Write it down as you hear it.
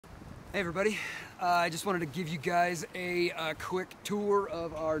Hey everybody, I just wanted to give you guys a quick tour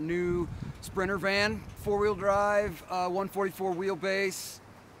of our new Sprinter van, four-wheel drive, 144 wheelbase,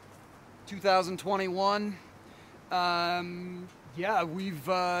 2021. Yeah,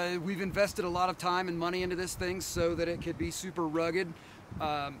 we've invested a lot of time and money into this thing so that it could be super rugged,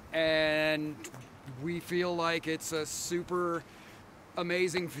 and we feel like it's a super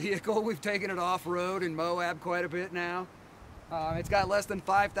amazing vehicle. We've taken it off-road in Moab quite a bit now. It's got less than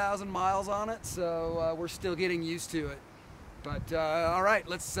 5,000 miles on it, so we're still getting used to it. But all right,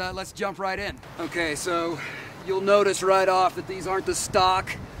 let's jump right in. Okay, so you'll notice right off that these aren't the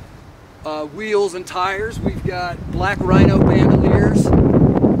stock wheels and tires. We've got black Rhino bandoliers,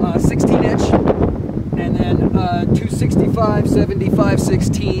 16-inch, and then 265, 75,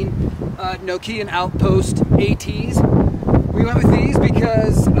 16 Nokian Outpost ATs. We went with these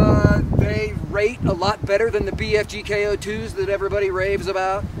because they rate a lot better than the BFG KO2s that everybody raves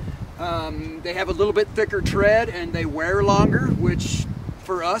about. They have a little bit thicker tread and they wear longer, which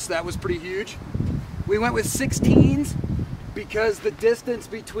for us, that was pretty huge. We went with 16s because the distance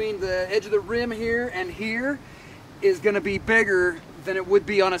between the edge of the rim here and here is going to be bigger than it would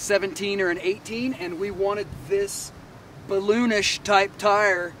be on a 17 or an 18, and we wanted this balloonish type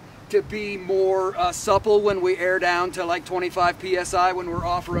tire to be more supple when we air down to like 25 PSI when we're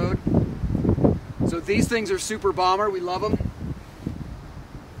off-road. So these things are super bomber, we love them.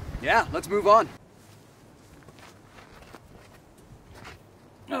 Yeah, let's move on.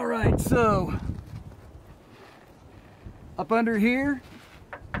 All right, so up under here,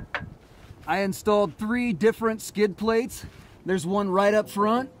 I installed 3 different skid plates. There's one right up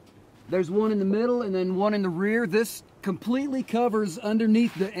front, there's one in the middle, and then one in the rear. This completely covers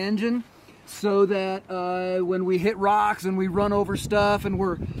underneath the engine so that when we hit rocks and we run over stuff and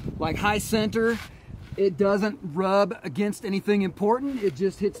we're like high center, it doesn't rub against anything important. It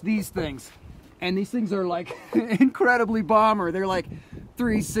just hits these things. And these things are like incredibly bomber. They're like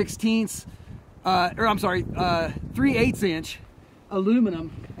 3/16, 3/8 inch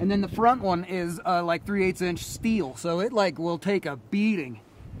aluminum. And then the front one is like 3/8 inch steel. So it like will take a beating.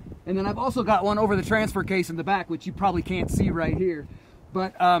 And then I've also got one over the transfer case in the back, which you probably can't see right here.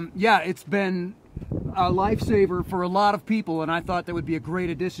 But yeah, it's been a lifesaver for a lot of people, and I thought that would be a great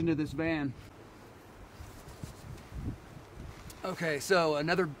addition to this van. Okay, so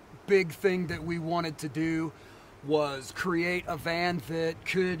another big thing that we wanted to do was create a van that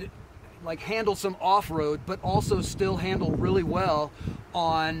could like handle some off-road, but also still handle really well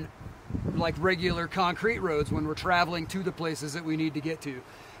on like regular concrete roads when we're traveling to the places that we need to get to.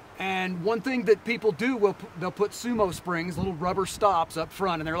 And one thing that people do, they'll put sumo springs, little rubber stops up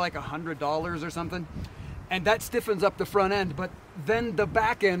front, and they're like $100 or something. And that stiffens up the front end, but then the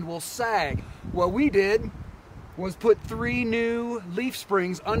back end will sag. What we did was put 3 new leaf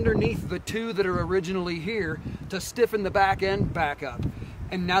springs underneath the 2 that are originally here to stiffen the back end back up.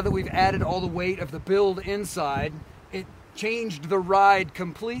 And now that we've added all the weight of the build inside, it changed the ride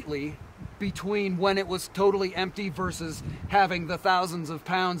completely between when it was totally empty versus having the thousands of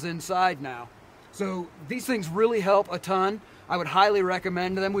pounds inside now. So these things really help a ton. I would highly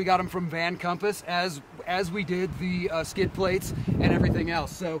recommend them. We got them from Van Compass as we did the skid plates and everything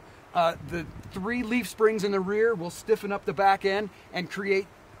else. So the 3 leaf springs in the rear will stiffen up the back end and create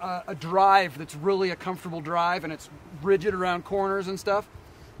a drive that's really a comfortable drive, and it's rigid around corners and stuff.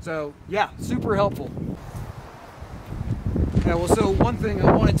 So yeah, super helpful. Yeah, well, so one thing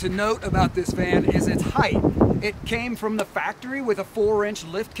I wanted to note about this van is its height. It came from the factory with a 4-inch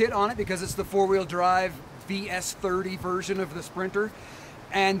lift kit on it because it's the four-wheel drive VS30 version of the Sprinter.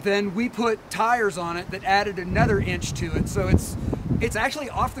 And then we put tires on it that added another inch to it. So it's actually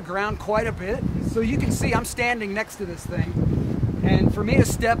off the ground quite a bit. So you can see I'm standing next to this thing. And for me to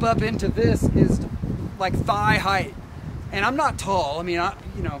step up into this is like thigh height. And I'm not tall, I mean,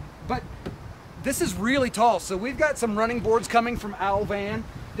 but this is really tall. So we've got some running boards coming from Owl Van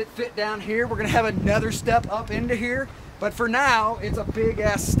that fit down here. We're gonna have another step up into here. But for now, it's a big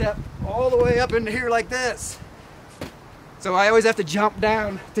ass step all the way up into here like this. So I always have to jump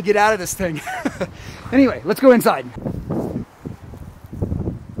down to get out of this thing. Anyway, let's go inside.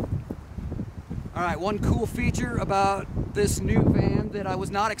 All right, one cool feature about this new van that I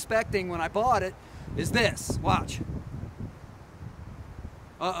was not expecting when I bought it is this. Watch.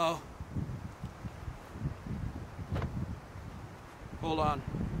 Uh-oh. Hold on.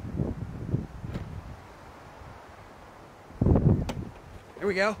 Here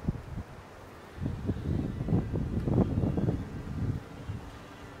we go.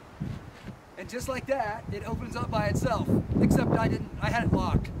 And just like that, it opens up by itself. Except I had it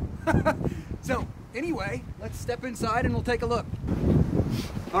locked. So anyway, let's step inside and we'll take a look.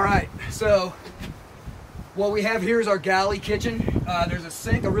 All right, So what we have here is our galley kitchen. There's a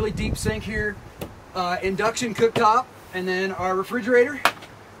sink, a really deep sink here, induction cooktop, and then our refrigerator,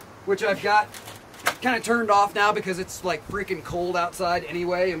 which I've got kind of turned off now because it's like freaking cold outside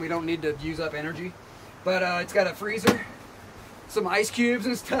anyway, and we don't need to use up energy. But it's got a freezer, some ice cubes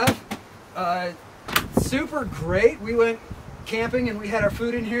and stuff. Super great. We went camping and we had our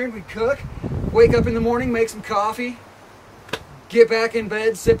food in here and we'd cook, wake up in the morning, make some coffee, get back in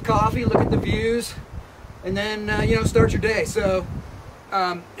bed, sip coffee, look at the views, and then you know, start your day. So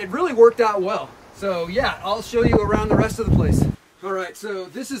it really worked out well. So yeah, I'll show you around the rest of the place. All right, so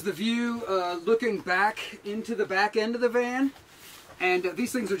this is the view looking back into the back end of the van. And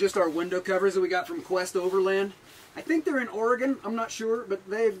these things are just our window covers that we got from Quest Overland. I think they're in Oregon, I'm not sure, but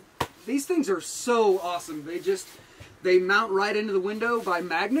these things are so awesome. They mount right into the window by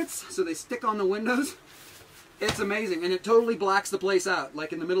magnets, so they stick on the windows. It's amazing, and it totally blacks the place out.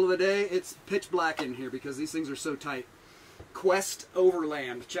 Like in the middle of the day, it's pitch black in here because these things are so tight. Quest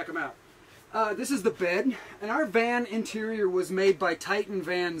Overland, check them out. This is the bed, and our van interior was made by Titan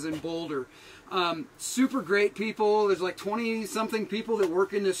Vans in Boulder. Super great people. There's like 20-something people that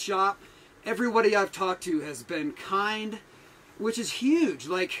work in this shop. Everybody I've talked to has been kind, which is huge.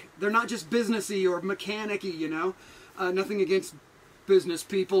 Like, they're not just businessy or mechanic-y, you know. Nothing against business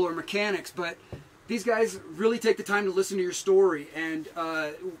people or mechanics, but these guys really take the time to listen to your story and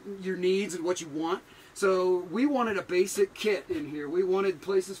your needs and what you want. So we wanted a basic kit in here. We wanted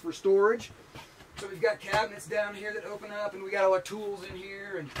places for storage. So we've got cabinets down here that open up, and we got all our tools in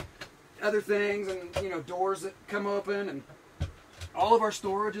here and other things, and you know, doors that come open, and all of our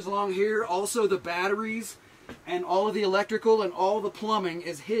storage is along here. Also the batteries and all of the electrical and all the plumbing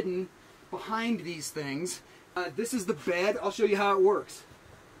is hidden behind these things. This is the bed. I'll show you how it works.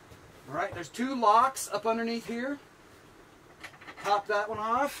 All right, there's two locks up underneath here. Pop that one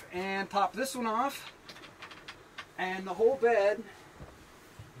off and pop this one off. And the whole bed,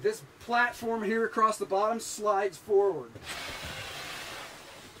 this platform here across the bottom slides forward.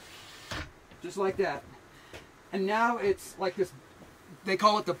 Just like that. And now it's like this, they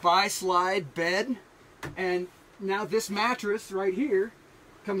call it the bi-slide bed. And now this mattress right here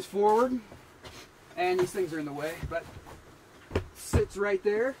comes forward, and these things are in the way, but sits right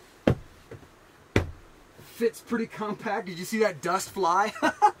there. Fits pretty compact. Did you see that dust fly?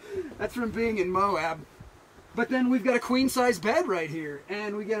 That's from being in Moab. But then we've got a queen size bed right here,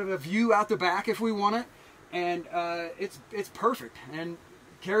 and we get a view out the back if we want it, and it's perfect. And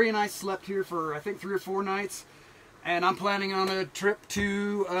Carrie and I slept here for I think 3 or 4 nights, and I'm planning on a trip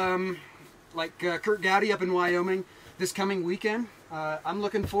to Kurt Gowdy up in Wyoming this coming weekend. I'm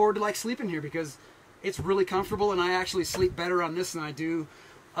looking forward to like sleeping here because it's really comfortable, and I actually sleep better on this than I do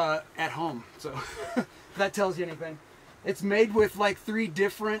at home. So if that tells you anything. It's made with like 3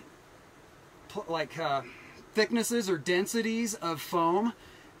 different thicknesses or densities of foam,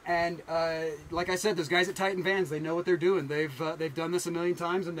 and like I said, those guys at Titan Vans, they know what they're doing. They've done this a million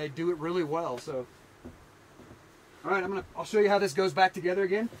times, and they do it really well. So all right, I'll show you how this goes back together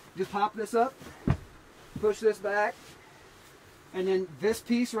again. Just pop this up, push this back, and then this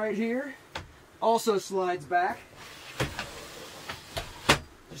piece right here also slides back,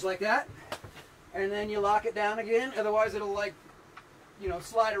 just like that. And then you lock it down again. Otherwise, it'll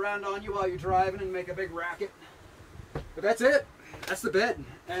slide around on you while you're driving and make a big racket. But that's it. That's the bed,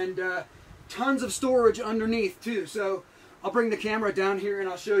 and tons of storage underneath too. So I'll bring the camera down here and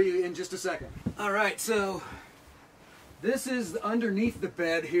I'll show you in just a second. All right, so this is underneath the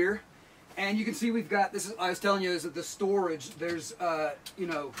bed here, and you can see we've got this. I was telling you, is that the storage. There's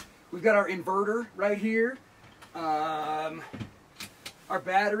we've got our inverter right here, our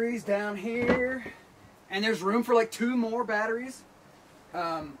batteries down here, and there's room for like 2 more batteries.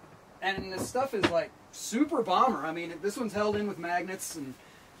 And this stuff is like super bomber. I mean, this one's held in with magnets, and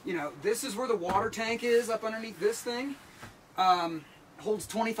this is where the water tank is up underneath this thing. Holds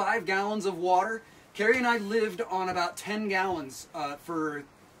 25 gallons of water. Carrie and I lived on about 10 gallons for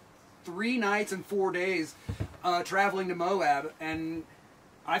 3 nights and 4 days traveling to Moab, and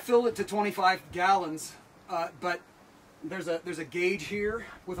I filled it to 25 gallons, but there's a gauge here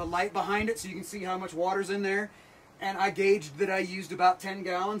with a light behind it so you can see how much water's in there. And I gauged that I used about 10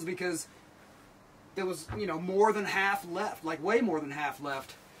 gallons because there was, more than half left, like way more than half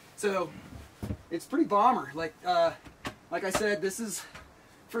left. So it's pretty bomber. Like I said, this is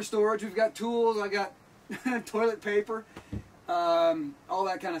for storage. We've got tools. I got toilet paper, all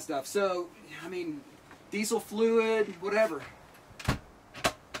that kind of stuff. So, I mean, diesel fluid, whatever.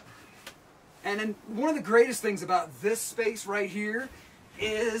 And then one of the greatest things about this space right here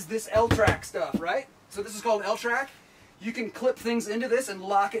is this L-track stuff, right? So this is called L-track. you can clip things into this and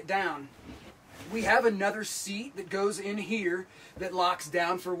lock it down. We have another seat that goes in here that locks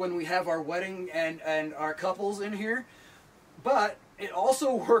down for when we have our wedding and our couples in here. But it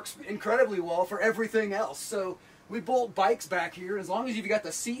also works incredibly well for everything else. So we bolt bikes back here. As long as you've got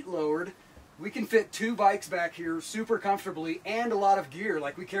the seat lowered, we can fit 2 bikes back here super comfortably, and a lot of gear.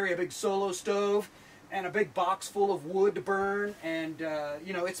 Like, we carry a big solo stove and a big box full of wood to burn, and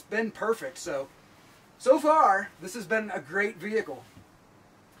you know, it's been perfect. So far, this has been a great vehicle.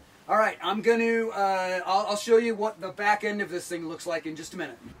 All right, I'm going to, I'll show you what the back end of this thing looks like in just a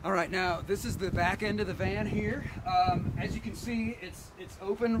minute. All right, now this is the back end of the van here. As you can see, it's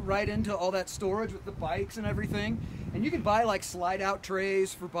open right into all that storage with the bikes and everything. And you can buy like slide out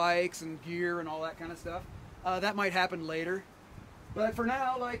trays for bikes and gear and all that kind of stuff. That might happen later. But for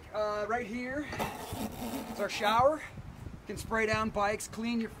now, like right here, it's our shower. You can spray down bikes,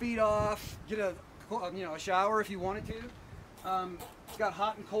 clean your feet off, get a shower if you wanted to. It's got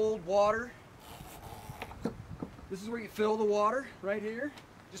hot and cold water. This is where you fill the water, right here,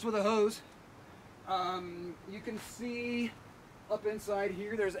 just with a hose. You can see up inside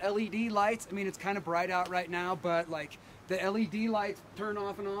here, there's LED lights. I mean, it's kind of bright out right now, but like the LED lights turn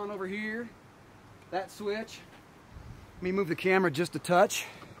off and on over here. That switch. Let me move the camera just a touch.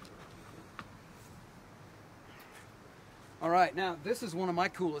 All right, now this is one of my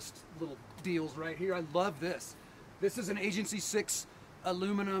coolest little deals right here. I love this. This is an Agency 6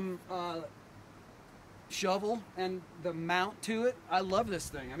 aluminum shovel, and the mount to it, I love this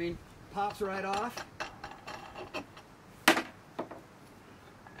thing. I mean, pops right off.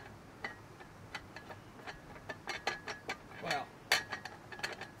 Well,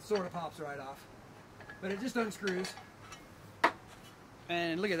 sort of pops right off, but it just unscrews.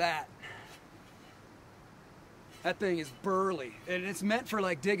 And look at that. That thing is burly, and it's meant for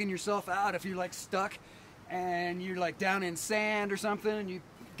like digging yourself out if you're like stuck and you're like down in sand or something and you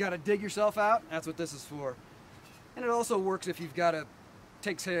got to dig yourself out. That's what this is for. And it also works if you've got to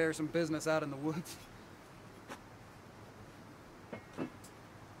take care of some business out in the woods.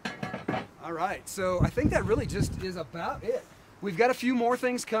 All right, so I think that really just is about it. We've got a few more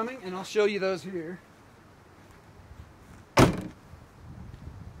things coming, and I'll show you those here.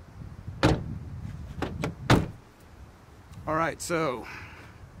 All right, so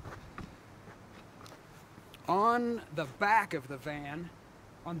on the back of the van,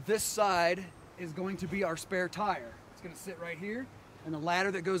 on this side, is going to be our spare tire. It's going to sit right here, and the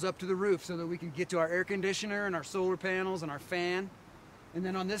ladder that goes up to the roof so that we can get to our air conditioner and our solar panels and our fan. And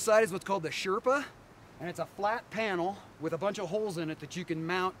then on this side is what's called the Sherpa, and it's a flat panel with a bunch of holes in it that you can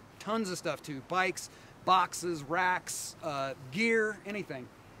mount tons of stuff to: bikes, boxes, racks, gear, anything.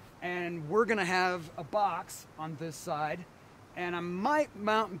 And we're going to have a box on this side, and I might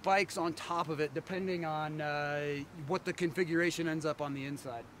mount bikes on top of it depending on what the configuration ends up on the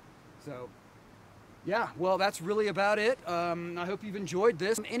inside. So yeah, well, that's really about it. I hope you've enjoyed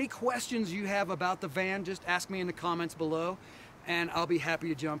this. Any questions you have about the van, just ask me in the comments below, and I'll be happy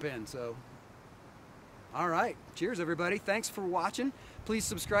to jump in. So all right, cheers everybody. Thanks for watching. Please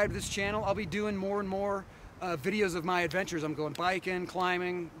subscribe to this channel. I'll be doing more and more videos of my adventures. I'm going biking,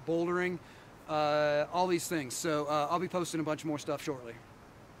 climbing, bouldering, all these things. So I'll be posting a bunch more stuff shortly.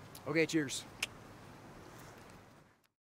 Okay, cheers.